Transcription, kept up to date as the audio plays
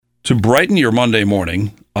To brighten your Monday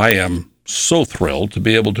morning, I am so thrilled to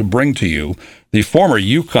be able to bring to you the former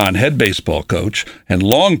UConn head baseball coach and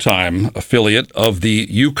longtime affiliate of the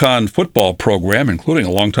UConn football program, including a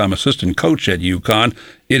longtime assistant coach at UConn.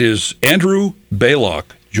 It is Andrew Baylock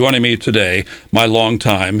joining me today, my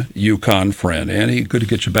longtime UConn friend. Andy, good to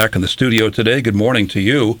get you back in the studio today. Good morning to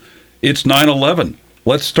you. It's 9/11.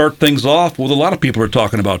 Let's start things off with what a lot of people are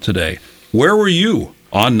talking about today. Where were you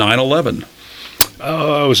on 9/11?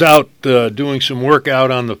 I was out doing some work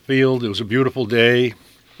out on the field. It was a beautiful day.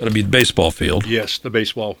 That'd be the baseball field. Yes, the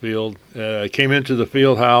baseball field. I came into the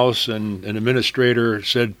field house, and an administrator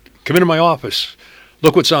said, "Come into my office.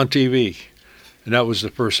 Look what's on TV." And that was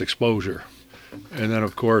the first exposure. And then,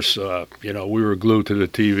 of course, we were glued to the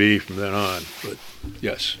TV from then on. But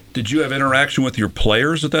yes. Did you have interaction with your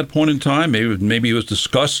players at that point in time? Maybe it was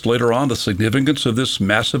discussed later on the significance of this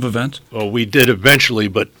massive event? Well, we did eventually,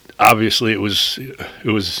 but obviously it was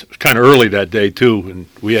kind of early that day too, and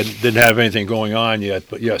we didn't have anything going on yet.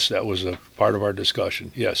 But yes, that was a part of our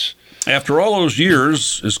discussion. Yes. After all those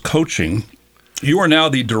years as coaching, you are now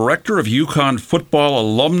the director of UConn football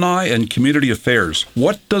alumni and community affairs.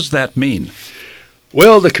 What does that mean?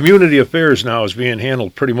 Well, the community affairs now is being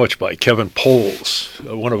handled pretty much by Kevin Poles,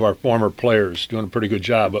 one of our former players, doing a pretty good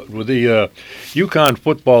job. But with the UConn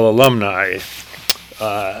football alumni,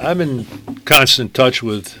 I'm in constant touch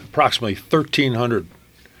with approximately 1,300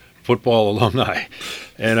 football alumni,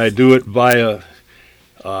 and I do it via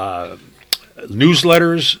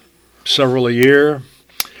newsletters, several a year.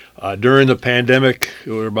 During the pandemic,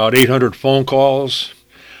 there were about 800 phone calls,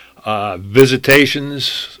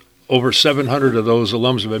 visitations. Over 700 of those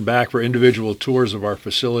alums have been back for individual tours of our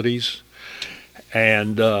facilities.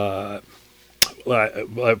 And, for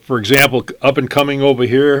example, up and coming over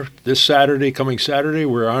here coming Saturday,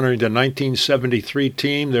 we're honoring the 1973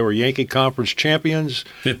 team. They were Yankee Conference champions.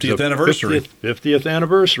 50th anniversary. 50th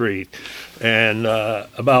anniversary. And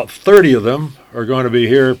about 30 of them are going to be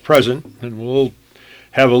here present, and we'll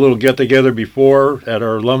have a little get-together before at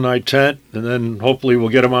our alumni tent, and then hopefully we'll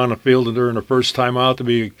get them on the field during the first time out to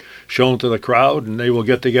be shown to the crowd, and they will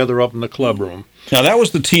get together up in the club room. Now, that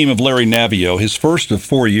was the team of Larry Navio, his first of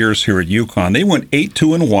 4 years here at UConn. They went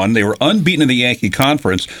 8-2-1. They were unbeaten in the Yankee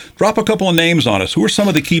Conference. Drop a couple of names on us. Who are some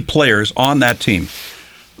of the key players on that team?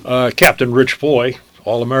 Captain Rich Foy,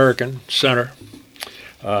 All-American center.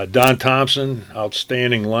 Don Thompson,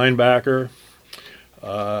 outstanding linebacker.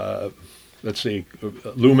 Let's see,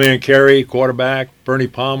 Lou Mancari, quarterback. Bernie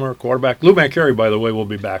Palmer, quarterback. Lou Mancari, by the way, will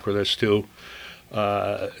be back with us, too.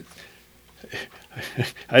 I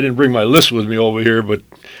didn't bring my list with me over here, but,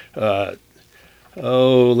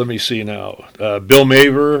 let me see now. Bill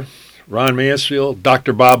Maver, Ron Mansfield,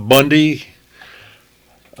 Dr. Bob Bundy.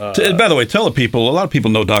 By the way, tell the people, a lot of people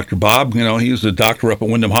know Dr. Bob. You know, he was a doctor up at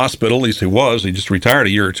Wyndham Hospital. At least he was. He just retired a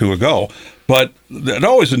year or two ago. But it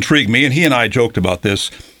always intrigued me, and he and I joked about this.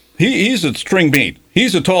 He's a string bean.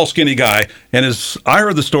 He's a tall, skinny guy. And as I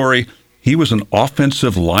heard the story, he was an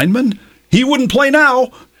offensive lineman. He wouldn't play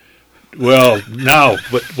now. Well, now,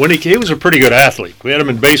 but when he was a pretty good athlete. We had him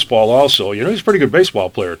in baseball also. You know, he's a pretty good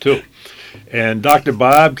baseball player, too. And Dr.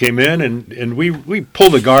 Bob came in, and we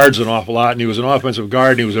pulled the guards an awful lot, and he was an offensive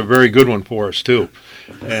guard, and he was a very good one for us, too.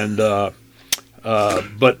 And but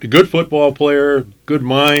a good football player, good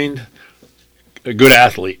mind, a good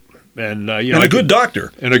athlete. And a good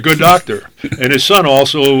doctor. And a good doctor. And his son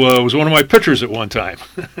also was one of my pitchers at one time.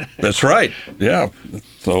 That's right. Yeah.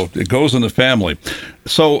 So it goes in the family.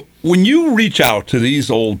 So when you reach out to these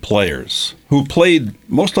old players who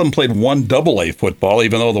most of them played 1AA football,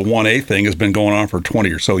 even though the 1A thing has been going on for 20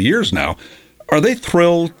 or so years now, are they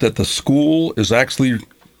thrilled that the school is actually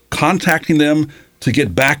contacting them to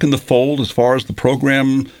get back in the fold as far as the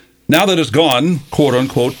program? Now that it's gone, quote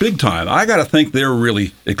unquote, big time, I got to think they're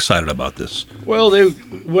really excited about this. Well,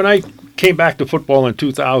 when I came back to football in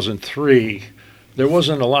 2003, there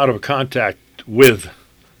wasn't a lot of contact with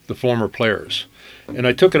the former players. And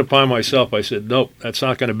I took it upon myself. I said, nope, that's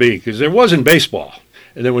not going to be, because there was in baseball.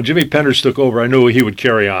 And then when Jimmy Penders took over, I knew he would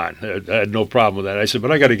carry on. I had no problem with that. I said,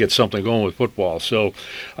 but I got to get something going with football. So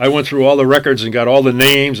I went through all the records and got all the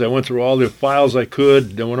names. I went through all the files I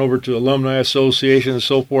could. Then went over to Alumni Association and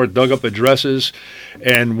so forth, dug up addresses,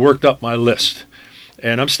 and worked up my list.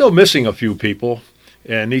 And I'm still missing a few people.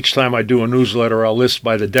 And each time I do a newsletter, I'll list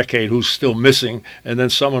by the decade who's still missing. And then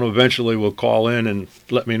someone eventually will call in and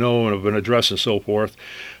let me know of an address and so forth.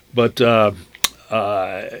 But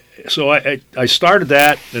so I started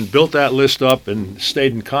that and built that list up and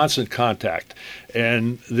stayed in constant contact.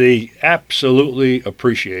 And they absolutely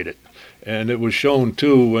appreciate it. And it was shown,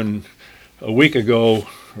 too, when a week ago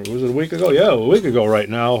was it a week ago? Yeah, a week ago right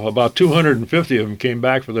now. About 250 of them came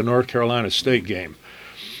back for the North Carolina State game.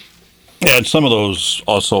 Yeah, and some of those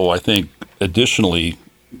also, I think, additionally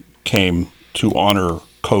came to honor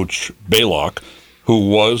Coach Baylock, who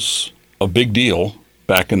was a big deal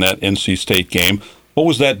back in that NC State game. What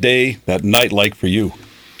was that day, that night like for you?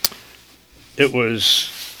 It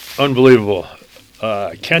was unbelievable.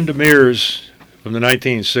 Ken Demers from the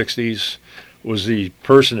 1960s was the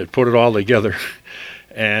person that put it all together,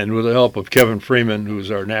 and with the help of Kevin Freeman,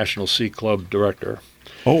 who's our National Sea Club director.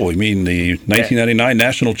 Oh, you mean the 1999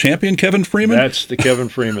 national champion, Kevin Freeman? That's the Kevin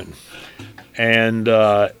Freeman. And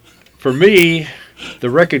for me,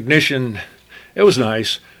 the recognition, it was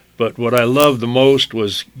nice, but what I loved the most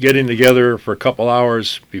was getting together for a couple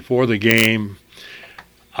hours before the game,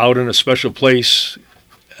 out in a special place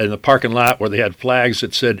in the parking lot where they had flags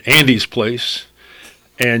that said Andy's Place,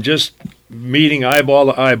 and just meeting eyeball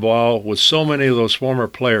to eyeball with so many of those former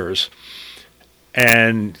players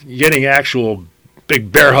and getting actual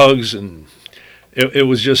big bear hugs. And it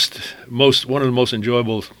was just one of the most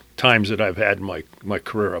enjoyable times that I've had in my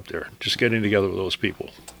career up there, just getting together with those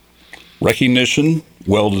people. Recognition,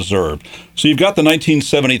 well-deserved. So you've got the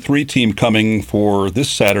 1973 team coming for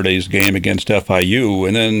this Saturday's game against FIU,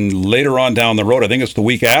 and then later on down the road, I think it's the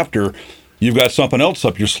week after, you've got something else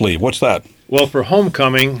up your sleeve. What's that? Well, for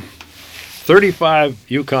homecoming, 35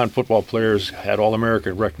 UConn football players had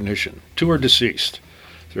All-American recognition. 2 are deceased.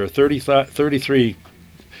 There are 33,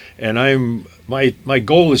 and my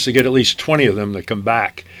goal is to get at least 20 of them to come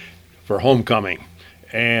back for homecoming.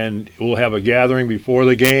 And we'll have a gathering before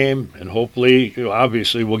the game, and hopefully,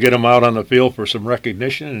 obviously, we'll get them out on the field for some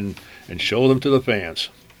recognition and show them to the fans.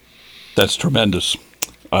 That's tremendous.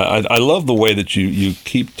 I love the way that you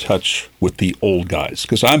keep touch with the old guys,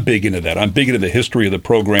 because I'm big into that. I'm big into the history of the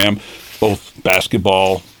program, both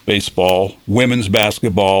basketball, baseball, women's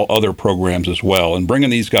basketball, other programs as well, and bringing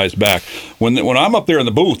these guys back. When I'm up there in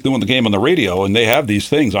the booth doing the game on the radio and they have these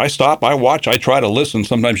things, I stop, I watch, I try to listen.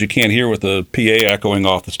 Sometimes you can't hear with the PA echoing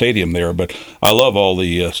off the stadium there, but I love all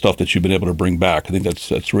the stuff that you've been able to bring back. I think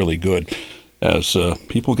that's really good as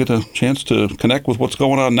people get a chance to connect with what's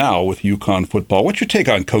going on now with UConn football. What's your take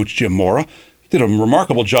on Coach Jim Mora? He did a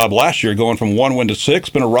remarkable job last year going from 1 win to 6.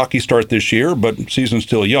 Been a rocky start this year, but season's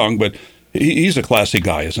still young, but he's a classy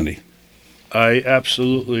guy, isn't he? I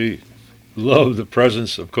absolutely love the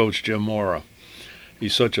presence of Coach Jim Mora.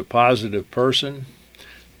 He's such a positive person,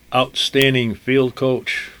 outstanding field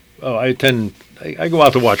coach. I go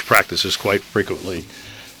out to watch practices quite frequently.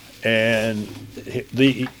 And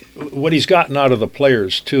what he's gotten out of the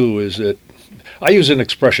players, too, is that I use an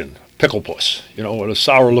expression, pickle puss, with a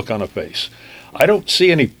sour look on the face. I don't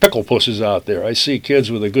see any pickle pusses out there. I see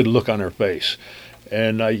kids with a good look on their face.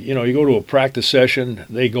 And, you go to a practice session,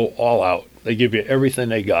 they go all out. They give you everything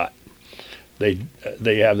they got. They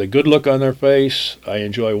have the good look on their face. I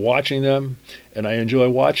enjoy watching them, and I enjoy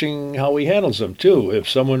watching how he handles them, too. If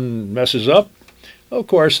someone messes up, of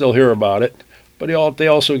course, they'll hear about it. But they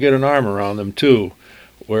also get an arm around them, too,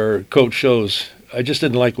 where Coach shows, I just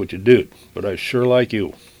didn't like what you did, but I sure like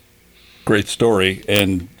you. Great story.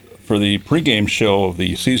 And for the pregame show of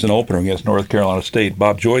the season opener against North Carolina State,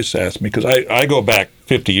 Bob Joyce asked me, because I go back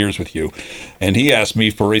 50 years with you, and he asked me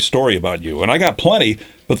for a story about you. And I got plenty,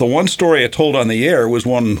 but the one story I told on the air was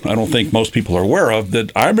one I don't think most people are aware of,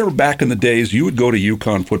 that I remember back in the days you would go to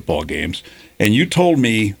UConn football games, and you told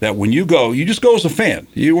me that when you go, you just go as a fan.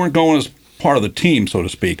 You weren't going as part of the team, so to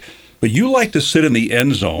speak, but you like to sit in the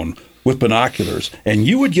end zone with binoculars, and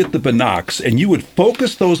you would get the binocs, and you would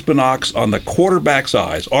focus those binocs on the quarterback's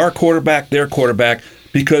eyes, our quarterback, their quarterback,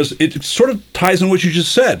 because it sort of ties in what you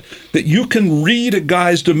just said, that you can read a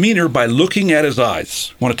guy's demeanor by looking at his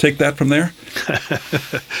eyes. Want to take that from there?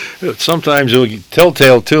 Sometimes he'll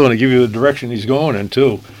telltale, too, and he'll give you the direction he's going in,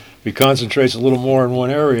 too. If he concentrates a little more in one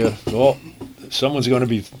area, well, someone's going to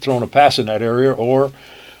be throwing a pass in that area, or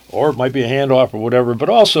it might be a handoff or whatever. But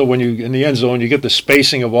also when you in the end zone, you get the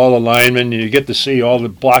spacing of all the linemen, you get to see all the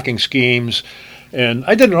blocking schemes. And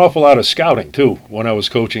I did an awful lot of scouting, too, when I was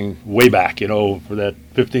coaching way back, for that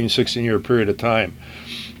 15, 16-year period of time.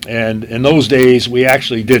 And in those days, we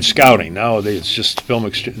actually did scouting. Nowadays, it's just film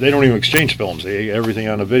exchange. They don't even exchange films. They everything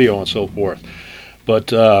on the video and so forth.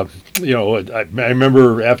 But, I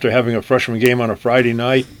remember after having a freshman game on a Friday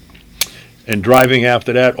night, and driving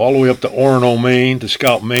after that all the way up to Orono, Maine, to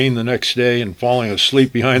scout Maine the next day, and falling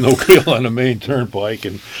asleep behind the wheel on the Maine Turnpike.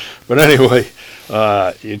 But anyway,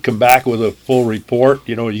 you'd come back with a full report.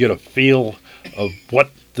 You get a feel of what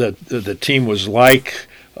the team was like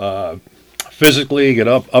physically, get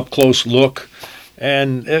up close look,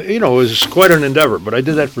 And, it was quite an endeavor, but I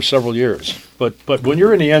did that for several years. But when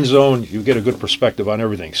you're in the end zone, you get a good perspective on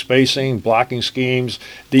everything: spacing, blocking schemes,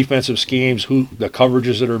 defensive schemes, the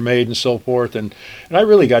coverages that are made, and so forth. And I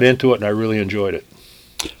really got into it, and I really enjoyed it.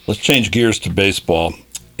 Let's change gears to baseball.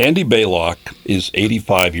 Andy Baylock is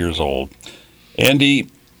 85 years old. Andy,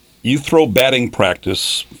 you throw batting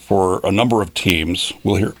practice for a number of teams.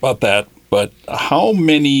 We'll hear about that. But how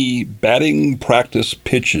many batting practice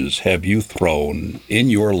pitches have you thrown in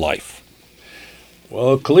your life?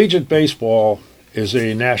 Well, collegiate baseball is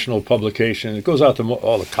a national publication. It goes out to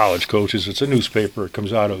all the college coaches. It's a newspaper. It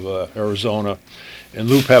comes out of Arizona. And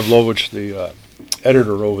Lou Pavlovich, the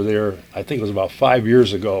editor over there, I think it was about 5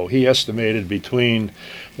 years ago, he estimated between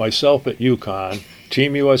myself at UConn,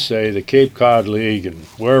 Team USA, the Cape Cod League, and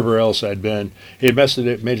wherever else I'd been, he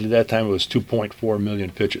estimated at that time it was 2.4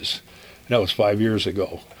 million pitches. And that was 5 years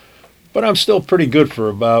ago. But I'm still pretty good for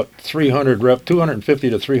about 250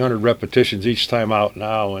 to 300 repetitions each time out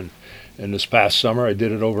now. And this past summer, I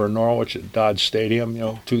did it over in Norwich at Dodge Stadium,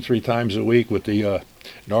 2-3 times a week with the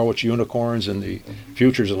Norwich Unicorns and the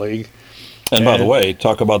Futures League. And by the way,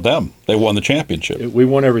 talk about them. They won the championship. We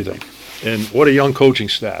won everything. And what a young coaching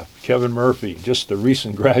staff. Kevin Murphy, just the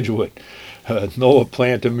recent graduate, Noah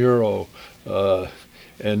Plantamuro,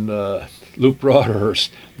 and Luke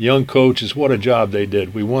Broadhurst, young coaches. What a job they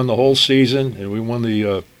did. We won the whole season, and we won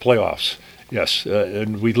the playoffs. Yes,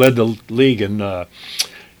 and we led the league in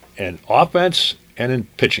offense and in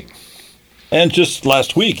pitching. And just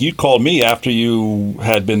last week, you called me after you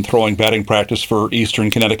had been throwing batting practice for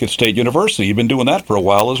Eastern Connecticut State University. You've been doing that for a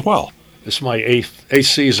while as well. This is my eighth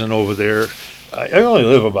season over there. I only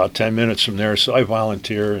live about 10 minutes from there, so I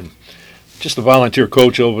volunteer, and just a volunteer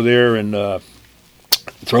coach over there, and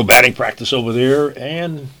throw batting practice over there,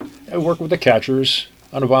 and I work with the catchers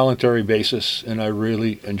on a voluntary basis, and I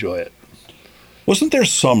really enjoy it. Wasn't there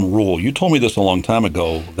some rule, you told me this a long time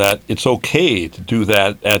ago, that it's okay to do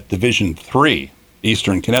that at Division III,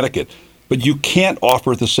 Eastern Connecticut, but you can't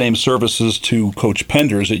offer the same services to Coach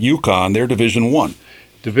Penders at UConn, they're Division I?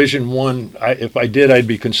 Division I, if I did, I'd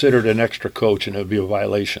be considered an extra coach, and it would be a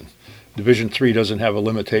violation. Division III doesn't have a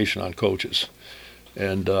limitation on coaches.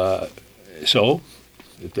 And so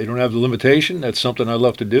if they don't have the limitation, that's something I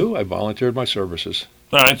love to do. I volunteered my services.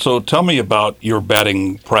 All right, so tell me about your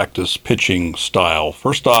batting practice pitching style.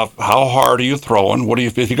 First off, how hard are you throwing?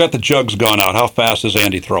 If you got the jugs gone out, how fast is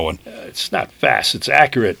Andy throwing? It's not fast, it's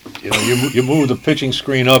accurate. You move the pitching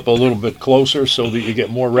screen up a little bit closer so that you get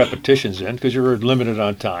more repetitions in, because you're limited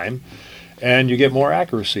on time, and you get more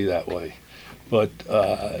accuracy that way. But,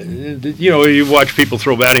 you watch people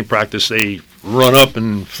throw batting practice, they run up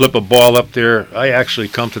and flip a ball up there. I actually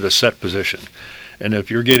come to the set position. And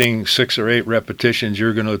if you're getting 6 or 8 repetitions,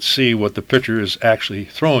 you're going to see what the pitcher is actually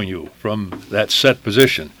throwing you from that set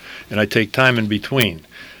position. And I take time in between.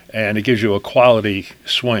 And it gives you a quality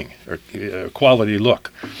swing, or a quality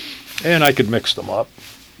look. And I could mix them up.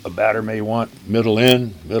 A batter may want middle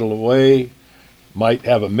in, middle away, might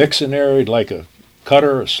have a mix in there, like a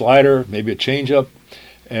cutter, a slider, maybe a changeup.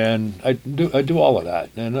 And I do all of that,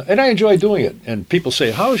 and I enjoy doing it. And people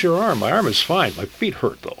say, "How's your arm?" My arm is fine. My feet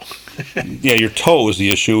hurt though. Yeah, your toe is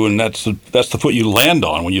the issue, and that's the foot you land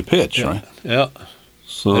on when you pitch, yeah. Right? Yeah.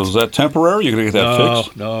 So is that temporary? You're gonna get that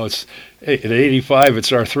fixed? No. It's at 85.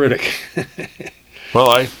 It's arthritic. Well,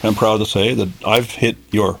 I am proud to say that I've hit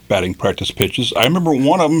your batting practice pitches. I remember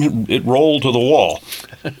one of them, it rolled to the wall.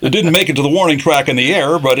 It didn't make it to the warning track in the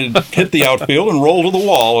air, but it hit the outfield and rolled to the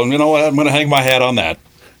wall. And you know what? I'm going to hang my hat on that.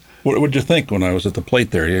 What did you think when I was at the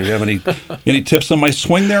plate there? Do you have any tips on my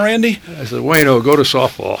swing there, Andy? I said, Wayno, go to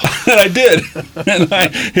softball. And I did. And I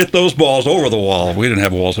hit those balls over the wall. We didn't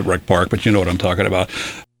have walls at Rec Park, but you know what I'm talking about.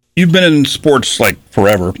 You've been in sports like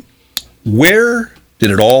forever. Where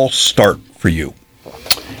did it all start for you?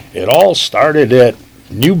 It all started at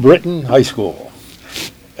New Britain High School.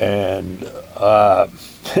 And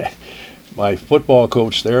my football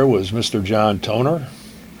coach there was Mr. John Toner.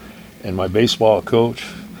 And my baseball coach,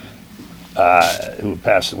 who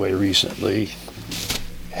passed away recently,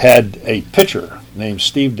 had a pitcher named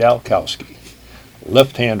Steve Dalkowski,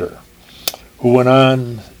 left-hander, who went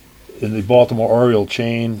on in the Baltimore Oriole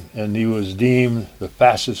chain, and he was deemed the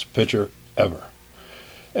fastest pitcher ever.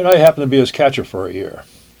 And I happened to be his catcher for a year.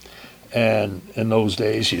 And in those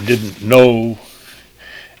days, you didn't know,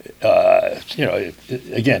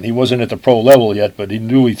 again, he wasn't at the pro level yet, but he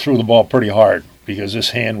knew he threw the ball pretty hard, because his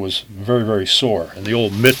hand was very, very sore. And the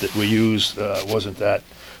old mitt that we used wasn't that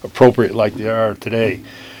appropriate like they are today.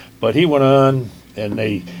 But he went on, and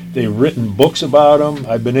they've written books about him.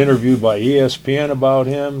 I've been interviewed by ESPN about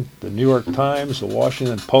him, the New York Times, the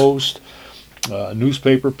Washington Post.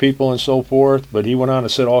 newspaper people and so forth, but he went on to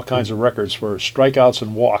set all kinds of records for strikeouts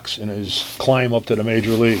and walks in his climb up to the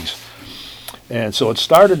major leagues. And so it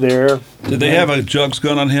started there. Did they have a jugs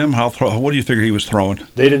gun on him? What do you figure he was throwing?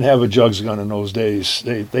 They didn't have a jugs gun in those days.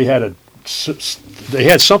 They had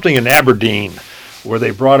something in Aberdeen where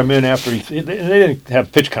they brought him in after they didn't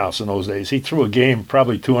have pitch counts in those days. He threw a game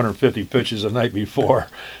probably 250 pitches the night before,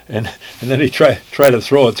 and then he tried to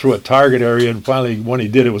throw it through a target area, and finally when he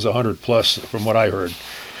did, it was 100 plus from what I heard.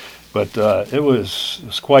 But it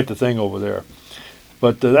was quite the thing over there.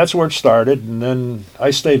 But that's where it started, and then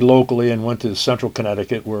I stayed locally and went to Central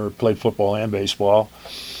Connecticut, where I played football and baseball.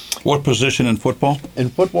 What position in football? In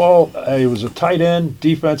football, I was a tight end,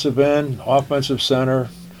 defensive end, offensive center.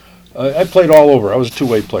 I played all over. I was a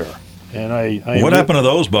two-way player. And what happened to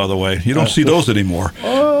those, by the way? You don't see those anymore.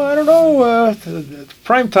 I don't know.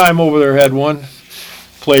 Prime Time over there had one.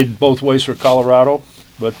 Played both ways for Colorado.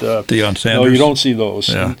 But Deion Sanders? No, you don't see those.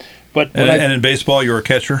 Yeah. And in baseball, you were a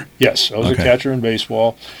catcher? Yes, I was a catcher in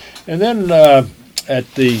baseball. And then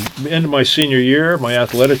at the end of my senior year, my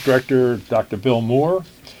athletic director, Dr. Bill Moore,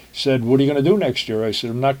 said, "What are you going to do next year?" I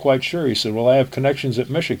said, "I'm not quite sure." He said, "Well, I have connections at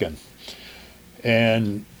Michigan."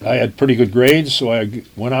 And I had pretty good grades, so I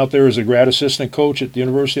went out there as a grad assistant coach at the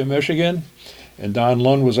University of Michigan. And Don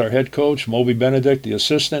Lund was our head coach, Moby Benedict, the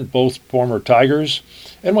assistant, both former Tigers,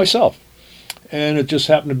 and myself. And it just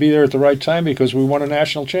happened to be there at the right time because we won a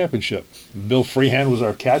national championship. Bill Freehand was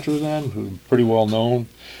our catcher then, who was pretty well known.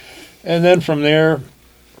 And then from there,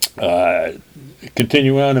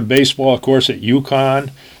 continuing on in baseball, of course, at UConn.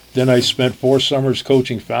 Then I spent 4 summers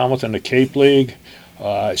coaching Falmouth in the Cape League.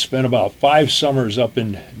 I spent about 5 summers up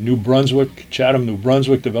in New Brunswick, Chatham, New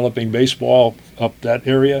Brunswick, developing baseball up that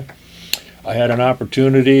area. I had an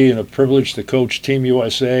opportunity and a privilege to coach Team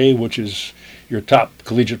USA, which is your top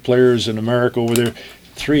collegiate players in America over there,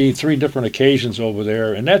 three different occasions over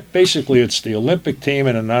there. And that basically, it's the Olympic team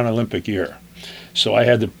in a non-Olympic year. So I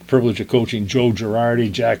had the privilege of coaching Joe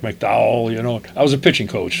Girardi, Jack McDowell, I was a pitching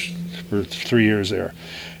coach for 3 years there.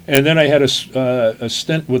 And then I had a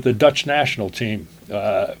stint with the Dutch national team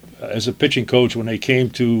as a pitching coach when they came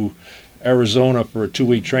to Arizona for a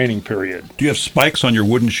 2-week training period. Do you have spikes on your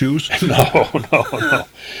wooden shoes? No.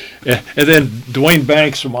 And then Dwayne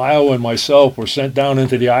Banks from Iowa and myself were sent down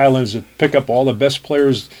into the islands to pick up all the best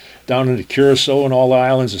players down into Curacao and all the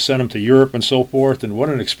islands and send them to Europe and so forth. And what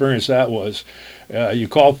an experience that was. You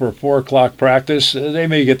call for a 4 o'clock practice. They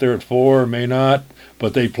may get there at 4, may not,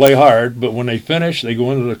 but they play hard. But when they finish, they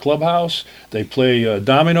go into the clubhouse, they play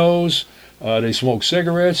dominoes, they smoke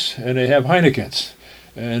cigarettes, and they have Heinekens.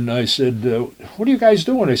 And I said, "What are you guys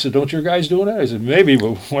doing?" They said, "Don't your guys doing that?" I said, "Maybe,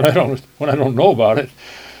 but when I don't know about it."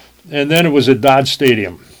 And then it was at Dodge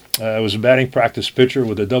Stadium. I was a batting practice pitcher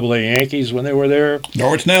with the AA Yankees when they were there.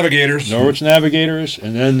 Norwich Navigators.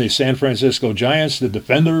 And then the San Francisco Giants, the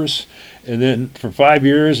Defenders, and then for 5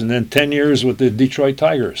 years, and then 10 years with the Detroit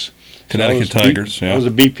Tigers. Connecticut Tigers, yeah. I was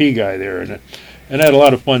a BP guy there, and I had a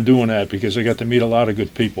lot of fun doing that because I got to meet a lot of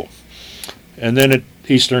good people. And then at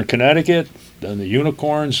Eastern Connecticut, then the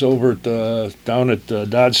Unicorns over at down at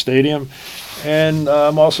Dodge Stadium. And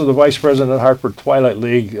I'm also the vice president of the Hartford Twilight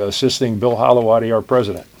League, assisting Bill Holowati, our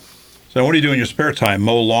president. So what do you do in your spare time?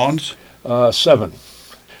 Mow lawns? 7.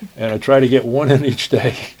 And I try to get 1 in each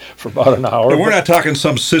day for about an hour. And we're not talking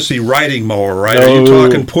some sissy riding mower, right? No. Are you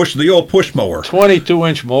talking the old push mower?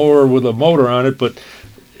 22-inch mower with a motor on it. But,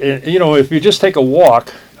 if you just take a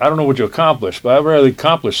walk, I don't know what you accomplish, but I'd rather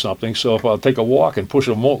accomplish something. So if I'll take a walk and push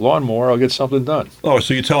a lawnmower, I'll get something done. Oh,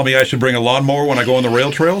 so you tell me I should bring a lawnmower when I go on the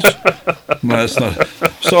rail trails? No, that's not.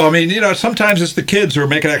 So, sometimes it's the kids who are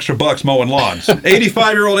making extra bucks mowing lawns.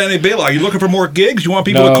 85-year-old Andy Baylock, are you looking for more gigs? You want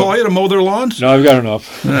people to call you to mow their lawns? No, I've got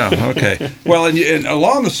enough. No, okay. Well, and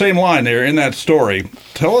along the same line there in that story,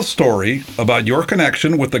 tell a story about your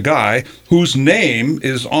connection with the guy whose name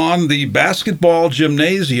is on the basketball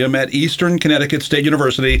gymnasium at Eastern Connecticut State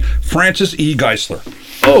University, Francis E. Geisler.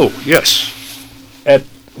 Oh, yes.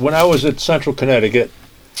 When I was at Central Connecticut,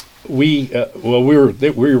 we were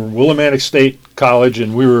Willimantic State College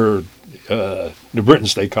and we were New Britain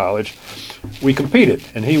State College. We competed,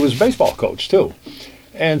 and he was baseball coach too.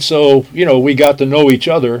 And so, we got to know each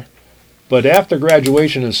other. But after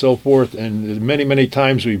graduation and so forth, and many, many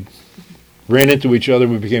times we ran into each other,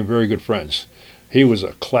 we became very good friends. He was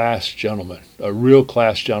a class gentleman, a real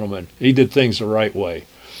class gentleman. He did things the right way.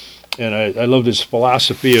 And I loved his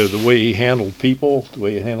philosophy of the way he handled people, the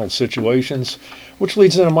way he handled situations, which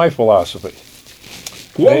leads into my philosophy.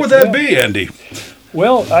 What would that be, Andy?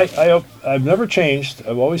 Well, I've never changed.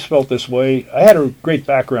 I've always felt this way. I had a great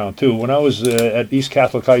background, too. When I was at East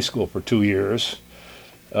Catholic High School for 2 years,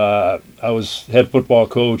 I was head football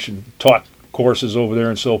coach and taught courses over there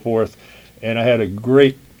and so forth. And I had a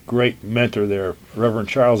great mentor there, Reverend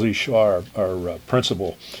Charles E. Shaw, our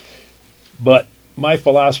principal. But my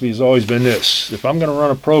philosophy has always been this: if I'm going to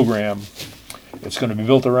run a program, it's going to be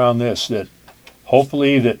built around this, that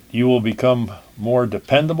hopefully that you will become more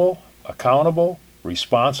dependable, accountable,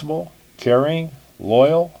 responsible, caring,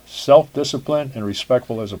 loyal, self-disciplined, and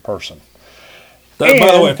respectful as a person. By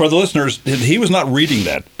the way, for the listeners, he was not reading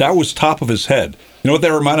that. That was top of his head. You know what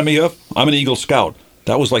that reminded me of? I'm an Eagle Scout.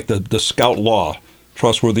 That was like the Scout law,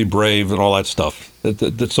 trustworthy, brave, and all that stuff.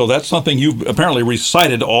 So that's something you apparently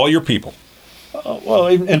recited to all your people. Well,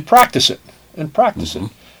 and practice it. And practice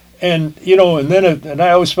it. And, and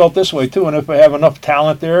I always felt this way, too. And if I have enough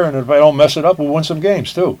talent there and if I don't mess it up, we'll win some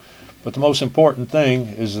games, too. But the most important thing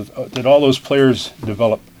is that all those players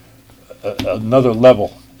develop another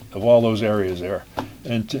level of all those areas there.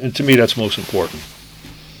 And to me, that's most important.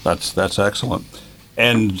 That's excellent.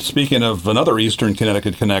 And speaking of another Eastern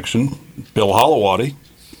Connecticut connection, Bill Holowati,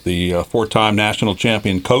 the four-time national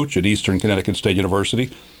champion coach at Eastern Connecticut State University.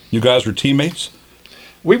 You guys were teammates?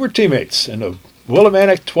 We were teammates in the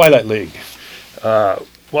Willimantic Twilight League.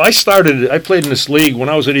 Well, I played in this league when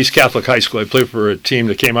I was at East Catholic High School. I played for a team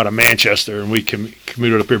that came out of Manchester, and we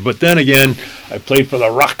commuted up here. But then again, I played for the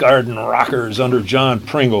Rock Garden Rockers under John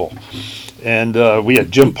Pringle. And we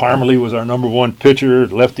had Jim Parmalee was our number one pitcher.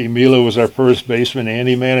 Lefty Mila was our first baseman.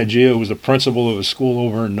 Andy Managia was the principal of a school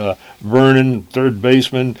over in Vernon, third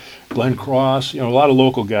baseman. Glenn Cross, a lot of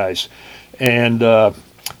local guys. And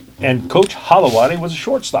Coach Holowati was a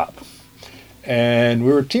shortstop. And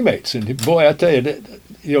we were teammates. And boy, I tell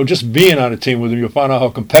you, just being on a team with him, you'll find out how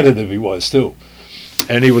competitive he was, too.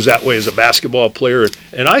 And he was that way as a basketball player.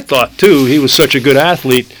 And I thought, too, he was such a good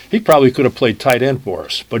athlete, he probably could have played tight end for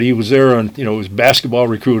us. But he was there on, his basketball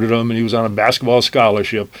recruited him, and he was on a basketball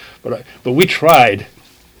scholarship. But we tried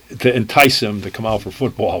to entice him to come out for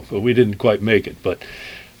football, but we didn't quite make it. But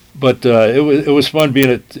it was fun being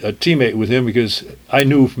a teammate with him because I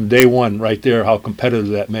knew from day one right there how competitive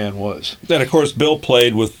that man was. And, of course, Bill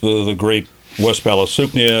played with the great Wes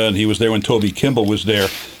Balasuknia, and he was there when Toby Kimball was there.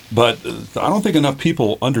 But I don't think enough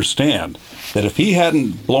people understand that if he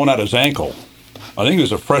hadn't blown out his ankle, I think he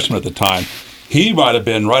was a freshman at the time, he might have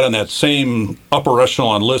been right on that same upper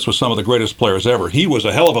echelon list with some of the greatest players ever. He was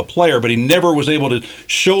a hell of a player, but he never was able to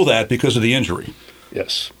show that because of the injury.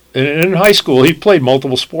 Yes. And in high school, he played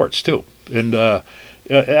multiple sports, too. And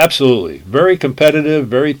absolutely. Very competitive,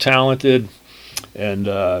 very talented. And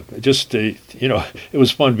it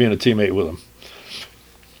was fun being a teammate with him.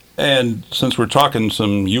 And since we're talking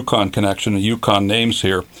some UConn connection and UConn names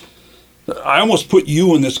here, I almost put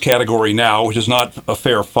you in this category now, which is not a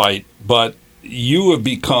fair fight, but you have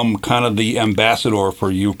become kind of the ambassador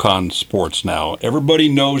for UConn sports now. Everybody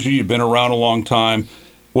knows you. You've been around a long time.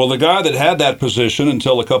 Well, the guy that had that position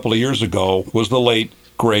until a couple of years ago was the late,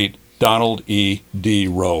 great Donald E. D.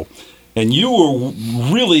 Rowe. And you were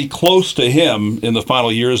really close to him in the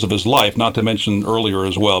final years of his life, not to mention earlier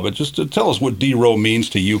as well. But just to tell us what D. Rowe means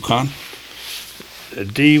to UConn.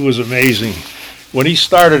 D was amazing. When he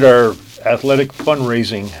started our athletic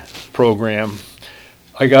fundraising program,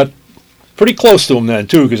 I got pretty close to him then,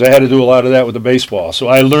 too, because I had to do a lot of that with the baseball. So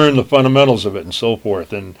I learned the fundamentals of it and so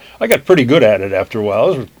forth. And I got pretty good at it after a while.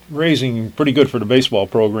 I was raising pretty good for the baseball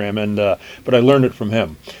program, but I learned it from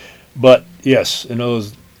him. But, yes, in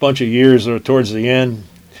those bunch of years or towards the end,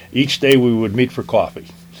 each day we would meet for coffee.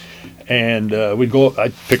 And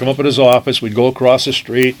I'd pick him up at his office, we'd go across the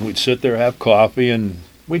street, and we'd sit there, have coffee, and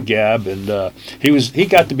we'd gab. And he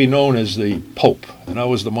got to be known as the Pope, and I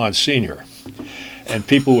was the Monsignor. And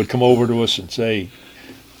people would come over to us and say,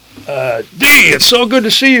 D, it's so good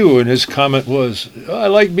to see you. And his comment was, I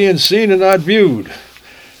like being seen and not viewed.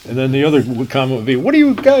 And then the other comment would be, what do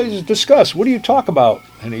you guys discuss? What do you talk about?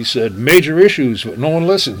 And he said, major issues, but no one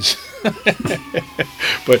listens.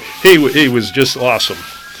 But he was just awesome.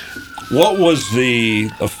 What was the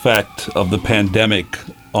effect of the pandemic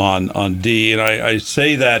on D? And I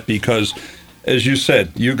say that because, as you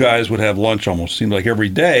said, you guys would have lunch almost seemed like every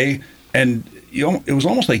day. And it was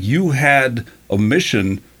almost like you had a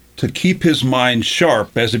mission to keep his mind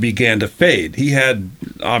sharp as it began to fade. He had,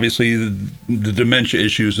 obviously, the dementia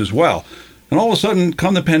issues as well. And all of a sudden,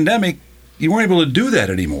 come the pandemic, you weren't able to do that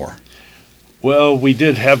anymore. Well, we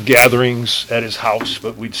did have gatherings at his house,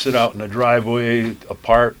 but we'd sit out in the driveway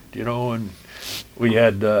apart, and he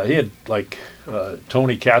had Tony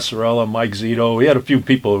Casarella, Mike Zito. He had a few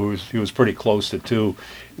people he was pretty close to, too.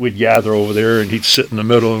 We'd gather over there, and he'd sit in the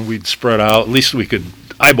middle, and we'd spread out. At least we could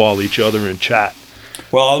eyeball each other and chat.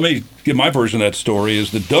 Well, let me give my version of that story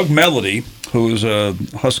is that Doug Melody, who's a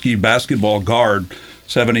Husky basketball guard,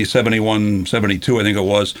 70, 71, 72, I think it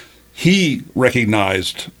was, he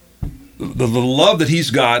recognized the love that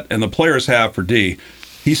he's got and the players have for D.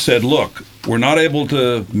 He said, look, we're not able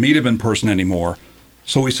to meet him in person anymore.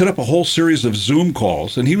 So we set up a whole series of Zoom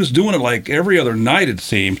calls, and he was doing it like every other night, it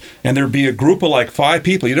seemed, and there'd be a group of like 5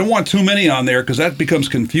 people. You don't want too many on there because that becomes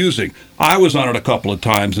confusing. I was on it a couple of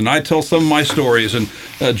times, and I tell some of my stories, and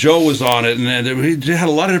Joe was on it, and we had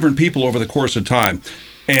a lot of different people over the course of time.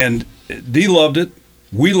 And D loved it.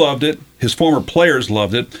 We loved it. His former players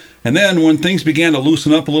loved it. And then when things began to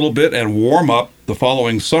loosen up a little bit and warm up the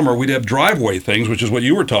following summer, we'd have driveway things, which is what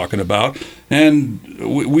you were talking about. And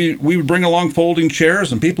we would bring along folding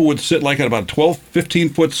chairs, and people would sit like at about a 12,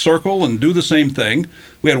 15-foot circle and do the same thing.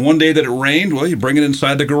 We had one day that it rained. Well, you bring it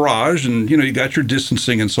inside the garage, and, you got your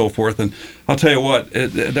distancing and so forth. And I'll tell you what,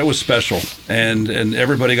 that was special. And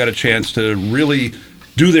everybody got a chance to really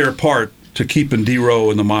do their part to keeping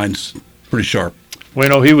D-Row and the minds pretty sharp.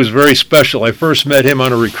 Well, he was very special. I first met him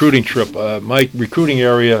on a recruiting trip. My recruiting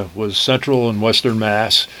area was Central and Western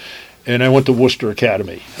Mass, and I went to Worcester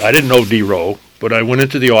Academy. I didn't know D-Row, but I went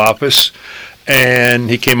into the office, and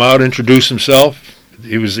he came out, introduced himself.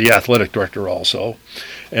 He was the athletic director also.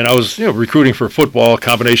 And I was, recruiting for football,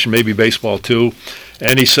 combination maybe baseball too.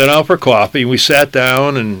 And he sat out for coffee. We sat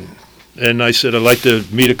down, and I said, I'd like to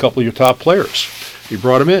meet a couple of your top players. He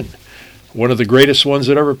brought him in. One of the greatest ones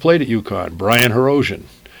that ever played at UConn, Brian Herosian,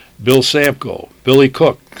 Bill Samko, Billy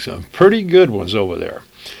Cook, some pretty good ones over there.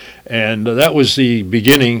 And that was the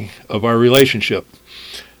beginning of our relationship.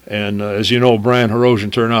 And as you know, Brian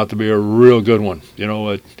Herosian turned out to be a real good one.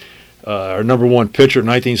 Our number one pitcher in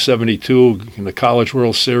 1972 in the College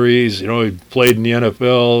World Series. He played in the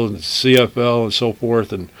NFL, and the CFL, and so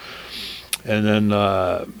forth. And then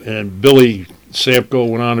Billy Samko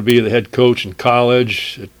went on to be the head coach in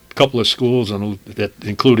college at couple of schools,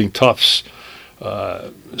 including Tufts.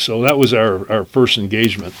 So that was our first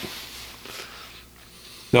engagement.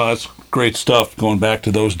 No, that's great stuff, going back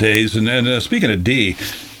to those days. And speaking of D,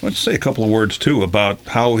 let's say a couple of words, too, about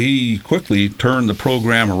how he quickly turned the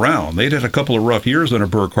program around. They'd had a couple of rough years under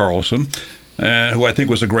Burr Carlson, who I think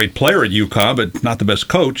was a great player at UConn, but not the best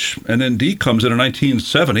coach. And then D comes in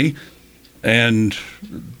 1970, and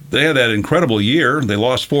they had that incredible year. They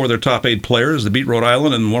lost 4 of their top 8 players. They beat Rhode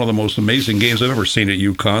Island in one of the most amazing games I've ever seen at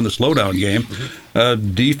UConn, the slowdown game.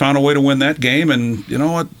 D found a way to win that game, and you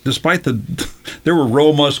know what? Despite there were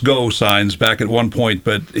 "Row must go" signs back at one point,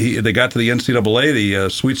 but they got to the NCAA, the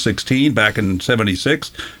Sweet 16 back in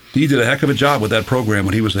 '76. D did a heck of a job with that program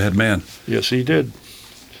when he was the head man. Yes, he did.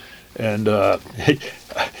 And I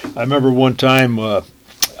remember one time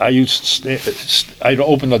I'd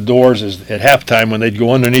open the doors at halftime when they'd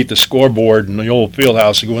go underneath the scoreboard in the old field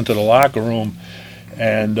house and go into the locker room,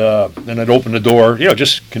 and then I'd open the door,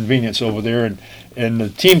 just convenience over there, and the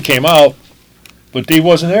team came out, but D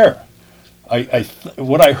wasn't there.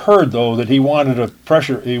 What I heard though, that he wanted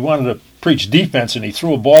to preach defense, and he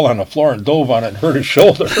threw a ball on the floor and dove on it and hurt his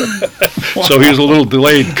shoulder. So he was a little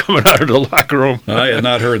delayed coming out of the locker room. I had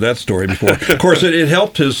not heard that story before. Of course, it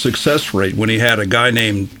helped his success rate when he had a guy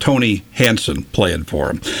named Tony Hansen playing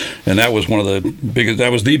for him, and that was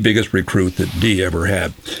the biggest recruit that D ever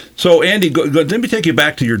had. So, Andy, let me take you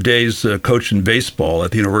back to your days coaching baseball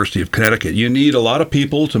at the University of Connecticut. You need a lot of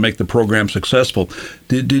people to make the program successful.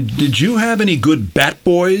 Did you have any good bat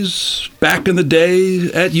boys back in the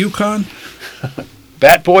day at UConn?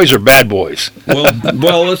 Bat boys or bad boys? Well,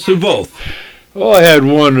 let's do both. Well, I had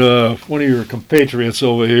one of your compatriots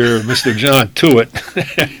over here, Mr. John Tewitt.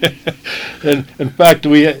 And in fact,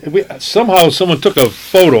 we somehow someone took a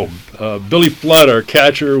photo. Billy Flood, our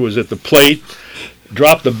catcher, was at the plate,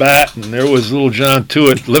 dropped the bat, and there was little John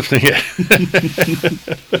Tewitt lifting it.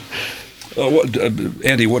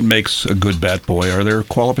 Andy, what makes a good bat boy? Are there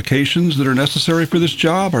qualifications that are necessary for this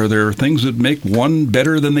job? Are there things that make one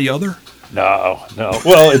better than the other? No.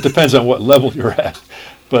 Well, it depends on what level you're at.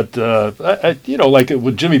 But, like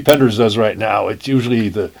what Jimmy Penders does right now, it's usually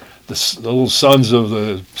the little sons of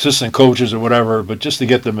the assistant coaches or whatever, but just to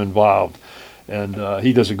get them involved. And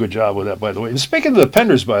he does a good job with that, by the way. And speaking of the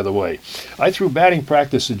Penders, by the way, I threw batting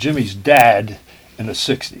practice to Jimmy's dad in the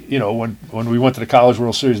 60s. When we went to the College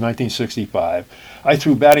World Series in 1965, I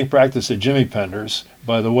threw batting practice at Jimmy Penders,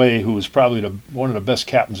 by the way, who was probably one of the best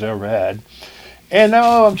captains I ever had. And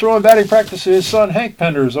now I'm throwing batting practice to his son, Hank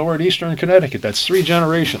Penders, over at Eastern Connecticut. That's 3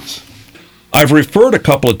 generations. I've referred a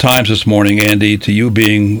couple of times this morning, Andy, to you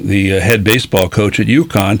being the head baseball coach at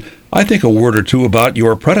UConn. I think a word or two about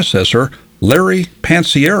your predecessor, Larry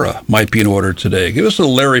Pansiera, might be in order today. Give us a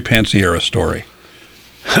Larry Pansiera story.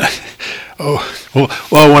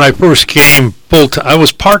 Well, when I first came full-time, I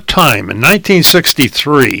was part-time. In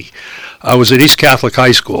 1963, I was at East Catholic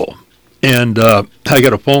High School, and I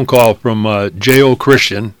got a phone call from J.O.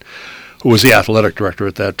 Christian, who was the athletic director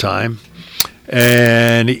at that time,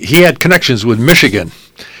 and he had connections with Michigan.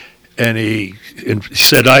 And he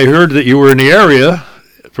said, I heard that you were in the area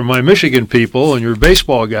from my Michigan people, and you're a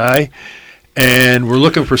baseball guy, and we're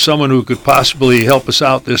looking for someone who could possibly help us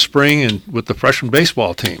out this spring and with the freshman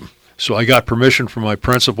baseball team. So I got permission from my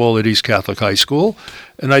principal at East Catholic High School,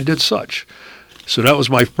 and I did such. So that was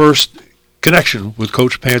my first connection with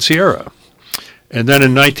Coach Pansiera. And then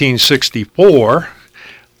in 1964,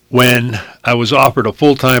 when I was offered a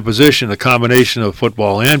full-time position, a combination of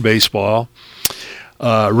football and baseball,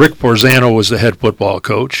 Rick Porzano was the head football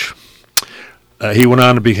coach. He went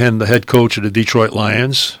on to become the head coach of the Detroit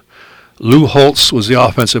Lions. Lou Holtz was the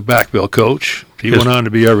offensive backfield coach. He went on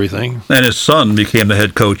to be everything. And his son became the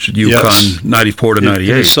head coach at UConn, 94 to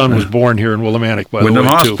 98. His son was born here in Willimantic, by the way, Wyndham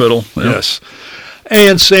Hospital. Too. Yeah. Yes.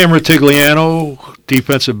 And Sam Ritigliano,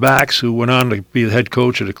 defensive backs, who went on to be the head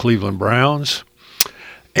coach of the Cleveland Browns.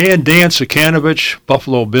 And Dan Sakanovich,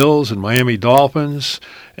 Buffalo Bills and Miami Dolphins.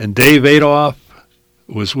 And Dave Adolph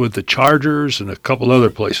was with the Chargers and a couple other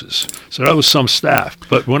places. So that was some staff.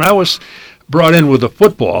 But when I was brought in with the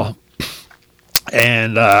football,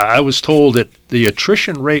 and I was told that the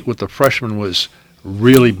attrition rate with the freshmen was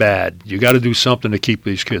really bad. You got to do something to keep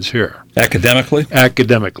these kids here. Academically?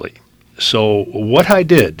 Academically. So what I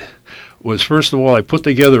did was, first of all, I put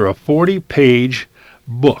together a 40-page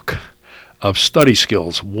book of study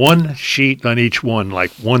skills, one sheet on each one.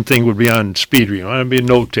 Like one thing would be on speed reading, one would be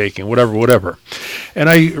note-taking, whatever. And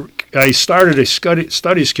I started a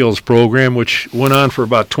study skills program, which went on for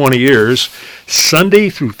about 20 years, Sunday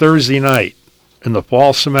through Thursday night in the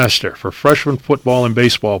fall semester for freshman football and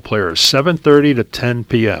baseball players, 7:30 to 10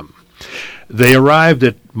 p.m. They arrived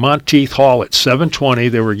at Monteith Hall at 7:20.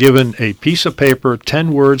 They were given a piece of paper,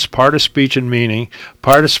 10 words, part of speech and meaning,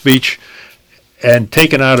 part of speech, and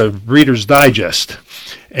taken out of Reader's Digest.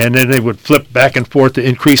 And then they would flip back and forth to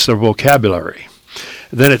increase their vocabulary.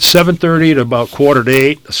 Then at 7:30 to about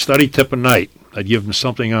 7:45, a study tip a night. I'd give them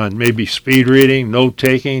something on maybe speed reading,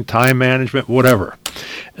 note-taking, time management, whatever.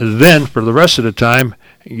 And then for the rest of the time,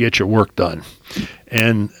 you get your work done.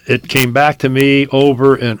 And it came back to me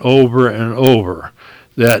over and over and over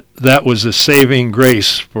that was a saving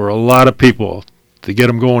grace for a lot of people to get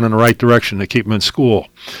them going in the right direction, to keep them in school.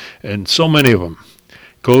 And so many of them,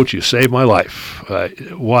 Coach, you saved my life.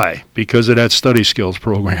 Why? Because of that study skills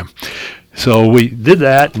program. So we did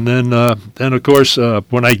that, and then of course,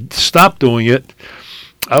 when I stopped doing it,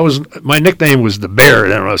 my nickname was the Bear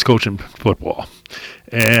then when I was coaching football.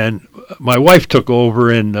 And my wife took over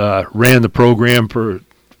and ran the program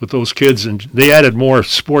with those kids, and they added more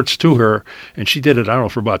sports to her, and she did it, I don't know,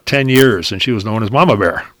 for about 10 years, and she was known as Mama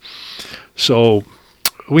Bear. So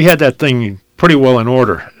we had that thing pretty well in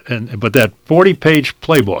order, but that 40-page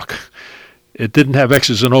playbook, it didn't have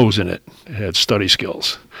X's and O's in it. It had study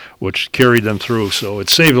skills, which carried them through. So it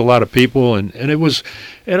saved a lot of people, and it was,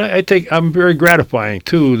 and I think I'm very gratifying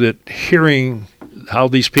too that hearing how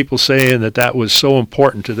these people saying that was so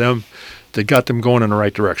important to them, that got them going in the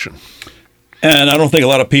right direction. And I don't think a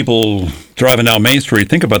lot of people driving down Main Street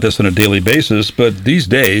think about this on a daily basis, but these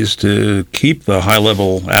days, to keep the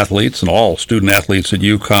high-level athletes and all student athletes at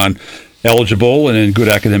UConn eligible and in good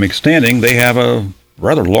academic standing, they have a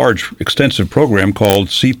rather large, extensive program called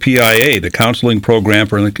CPIA, the Counseling Program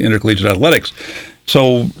for Intercollegiate Athletics.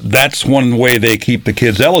 So that's one way they keep the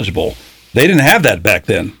kids eligible. They didn't have that back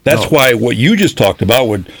then. That's why what you just talked about,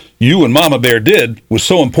 what you and Mama Bear did, was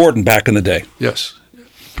so important back in the day. Yes,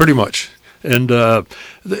 pretty much. And,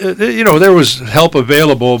 there was help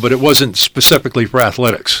available, but it wasn't specifically for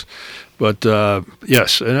athletics. But,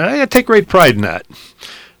 yes, and I take great pride in that.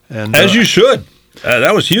 And as you should.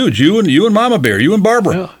 That was huge. You and Mama Bear, you and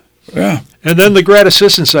Barbara. Yeah. And then the grad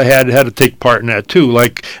assistants I had to take part in that, too.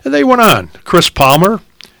 And they went on. Chris Palmer,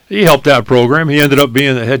 he helped that program. He ended up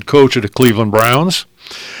being the head coach of the Cleveland Browns.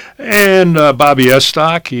 And Bobby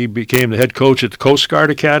Estock, he became the head coach at the Coast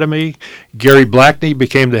Guard Academy. Gary Blackney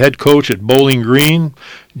became the head coach at Bowling Green.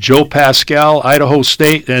 Joe Pascal, Idaho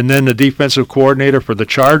State, and then the defensive coordinator for the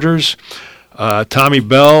Chargers. Tommy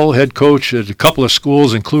Bell, head coach at a couple of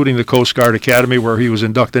schools, including the Coast Guard Academy, where he was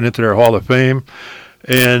inducted into their Hall of Fame.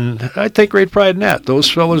 And I take great pride in that. Those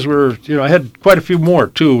fellas were, I had quite a few more,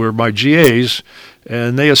 too, were my GAs,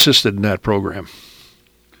 and they assisted in that program.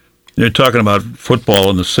 You're talking about football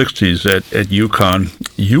in the 60s at UConn.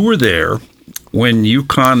 You were there when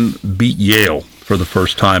UConn beat Yale for the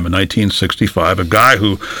first time in 1965. A guy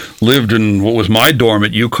who lived in what was my dorm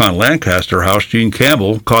at UConn Lancaster House, Gene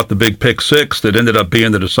Campbell, caught the big pick six that ended up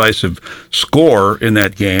being the decisive score in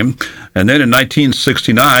that game. And then in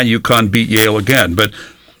 1969, UConn beat Yale again. But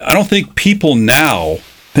I don't think people now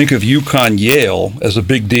think of UConn-Yale as a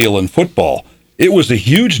big deal in football. It was a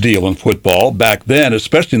huge deal in football back then,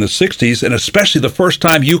 especially in the 60s, and especially the first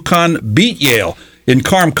time UConn beat Yale. In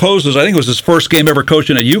Carm Koz's, I think it was his first game ever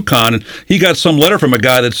coaching at UConn, and he got some letter from a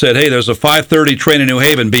guy that said, hey, there's a 5:30 train in New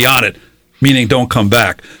Haven, be on it, meaning don't come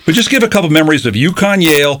back. But just give a couple memories of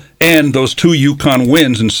UConn-Yale and those two UConn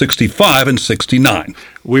wins in 65 and 69.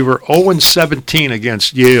 We were 0-17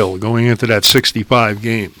 against Yale going into that 65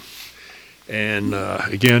 game. And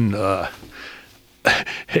again,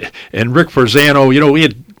 and Rick Farzano,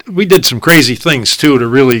 we did some crazy things too to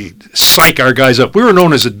really psych our guys up. We were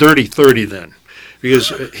known as a Dirty 30 then, because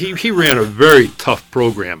he ran a very tough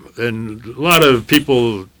program, and a lot of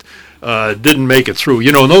people didn't make it through.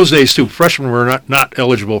 In those days too, freshmen were not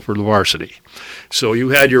eligible for the varsity, so you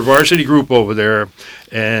had your varsity group over there,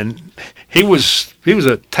 and he was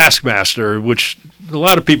a taskmaster, which a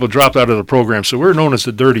lot of people dropped out of the program. So we're known as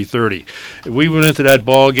the Dirty 30. We went into that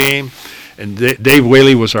ball game. And Dave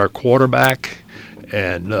Whaley was our quarterback,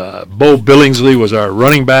 and Bo Billingsley was our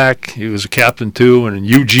running back. He was a captain too. And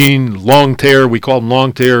Eugene Longtear, we called him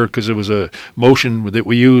Longtear because it was a motion that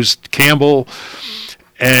we used, Campbell.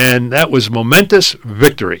 And that was momentous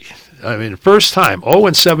victory. I mean, first time,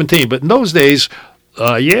 0-17. But in those days,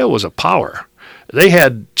 Yale was a power. They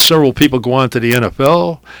had several people go on to the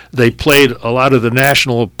NFL. They played a lot of the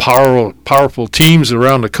national powerful teams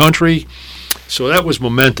around the country. So that was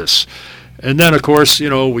momentous. And then, of course,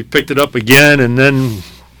 we picked it up again, and then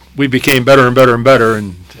we became better and better and better,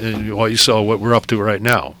 and you saw what we're up to right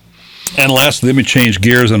now. And lastly, let me change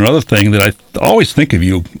gears on another thing that I always think of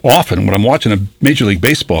you often when I'm watching a Major League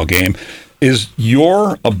Baseball game is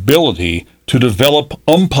your ability to develop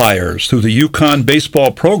umpires through the UConn baseball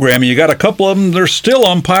program. And you got a couple of them that are still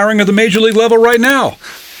umpiring at the Major League level right now.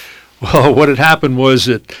 Well, what had happened was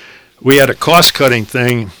that we had a cost-cutting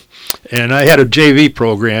thing. And I had a JV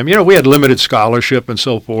program. We had limited scholarship and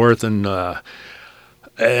so forth, and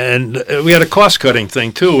we had a cost-cutting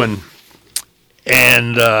thing too. And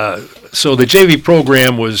so the JV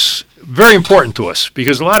program was very important to us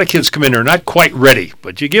because a lot of kids come in there not quite ready,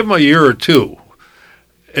 but you give them a year or two,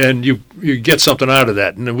 and you get something out of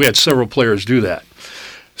that. And we had several players do that.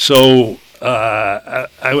 So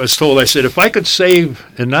I was told, I said, if I could save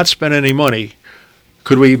and not spend any money,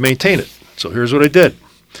 could we maintain it? So here's what I did.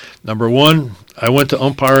 Number one, I went to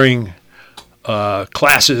umpiring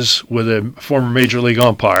classes with a former major league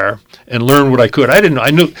umpire and learned what I could.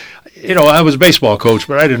 I knew, I was a baseball coach,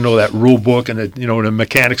 but I didn't know that rule book and the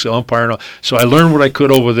mechanics of umpiring. So I learned what I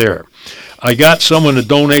could over there. I got someone to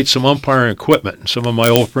donate some umpiring equipment. Some of my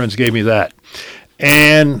old friends gave me that.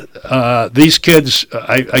 And these kids,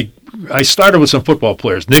 I started with some football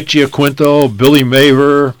players, Nick Giaquinto, Billy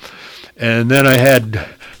Maver, and then I had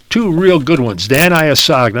two real good ones, Dan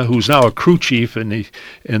Iasagna, who's now a crew chief in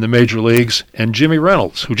the major leagues, and Jimmy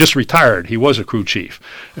Reynolds, who just retired. He was a crew chief.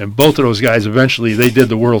 And both of those guys eventually, they did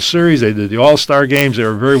the World Series, they did the All-Star games, they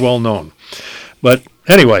were very well known. But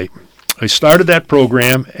anyway, I started that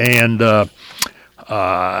program, and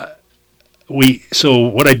so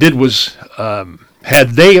what I did was I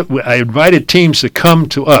invited teams to come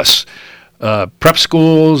to us, prep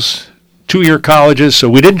schools, 2-year colleges, so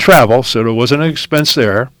we didn't travel, so there wasn't an expense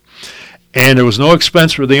there. And there was no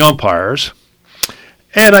expense for the umpires.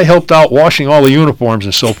 And I helped out washing all the uniforms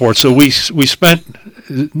and so forth. So we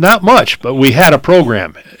spent not much, but we had a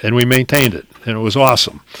program, and we maintained it, and it was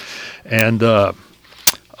awesome. And I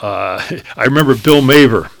remember Bill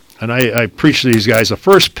Maver, and I preached to these guys, the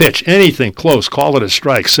first pitch, anything close, call it a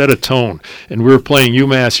strike, set a tone. And we were playing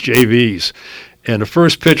UMass JVs. And the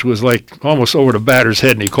first pitch was like almost over the batter's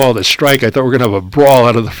head, and he called it a strike. I thought we were going to have a brawl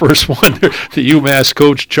out of the first one. The UMass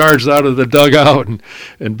coach charged out of the dugout,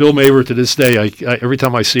 and Bill Maver, to this day, I every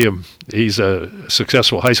time I see him, he's a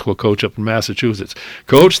successful high school coach up in Massachusetts.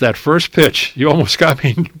 Coach, that first pitch, you almost got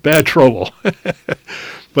me in bad trouble.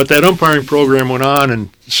 But that umpiring program went on, and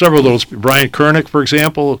several of those, Brian Kernick, for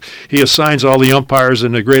example, he assigns all the umpires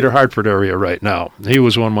in the greater Hartford area right now. He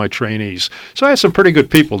was one of my trainees. So I had some pretty good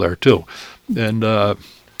people there, too. And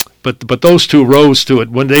but those two rose to it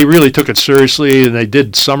when they really took it seriously, and they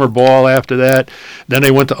did summer ball after that. Then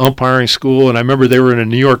they went to umpiring school, and I remember they were in a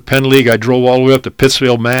New York Penn League. I drove all the way up to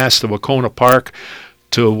Pittsfield, Mass, to Wacona Park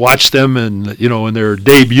to watch them, and in their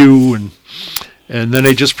debut, and then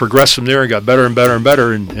they just progressed from there and got better and better and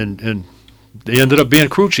better, and they ended up being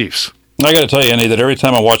crew chiefs. I got to tell you, Andy, that every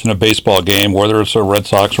time I'm watching a baseball game, whether it's a Red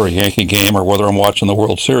Sox or a Yankee game, or whether I'm watching the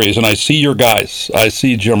World Series, and I see your guys, I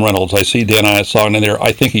see Jim Reynolds, I see Dan Iasong in there,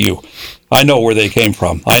 I think of you. I know where they came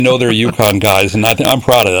from. I know they're UConn guys, and I'm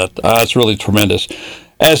proud of that. That's really tremendous.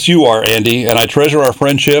 As you are, Andy, and I treasure our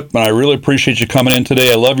friendship, and I really appreciate you coming in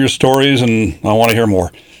today. I love your stories, and I want to hear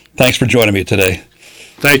more. Thanks for joining me today.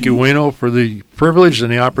 Thank you, Wino, for the privilege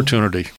and the opportunity.